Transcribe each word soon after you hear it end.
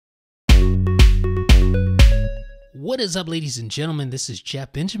What is up, ladies and gentlemen? This is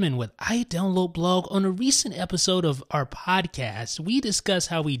Jeff Benjamin with iDownload Blog. On a recent episode of our podcast, we discussed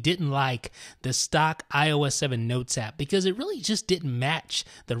how we didn't like the stock iOS 7 Notes app because it really just didn't match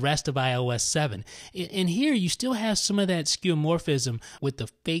the rest of iOS 7. And here you still have some of that skeuomorphism with the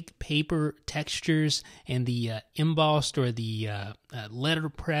fake paper textures and the embossed or the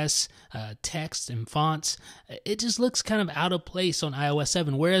letterpress text and fonts. It just looks kind of out of place on iOS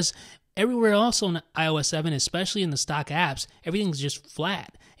 7, whereas everywhere else on iOS 7, especially in the stock apps, everything's just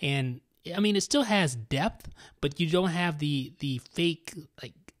flat. And I mean, it still has depth, but you don't have the fake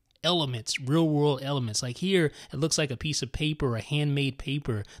elements, real world elements. Like here, it looks like a piece of paper, a handmade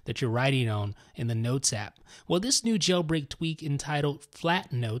paper that you're writing on in the Notes app. Well, this new jailbreak tweak entitled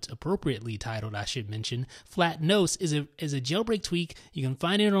Flat Notes, appropriately titled, I should mention, Flat Notes is a jailbreak tweak. You can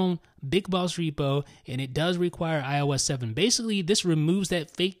find it on BigBoss Repo, and it does require iOS 7. Basically, this removes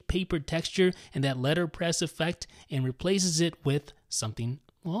that fake paper texture and that letterpress effect and replaces it with something,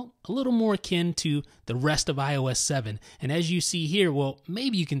 well, a little more akin to the rest of iOS 7. And as you see here, well,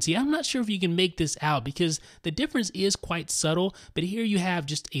 maybe you can see, I'm not sure if you can make this out because the difference is quite subtle, but here you have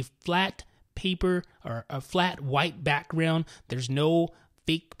just a flat paper or a flat white background. There's no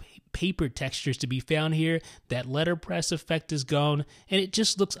fake paper textures to be found here. That letterpress effect is gone, and it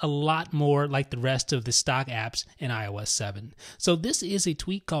just looks a lot more like the rest of the stock apps in iOS 7. So this is a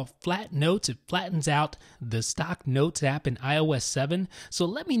tweak called Flat Notes. It flattens out the stock Notes app in iOS 7. So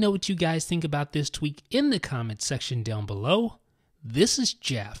let me know what you guys think about this tweak in the comments section down below. This is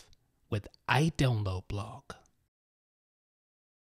Jeff with iDownload Blog.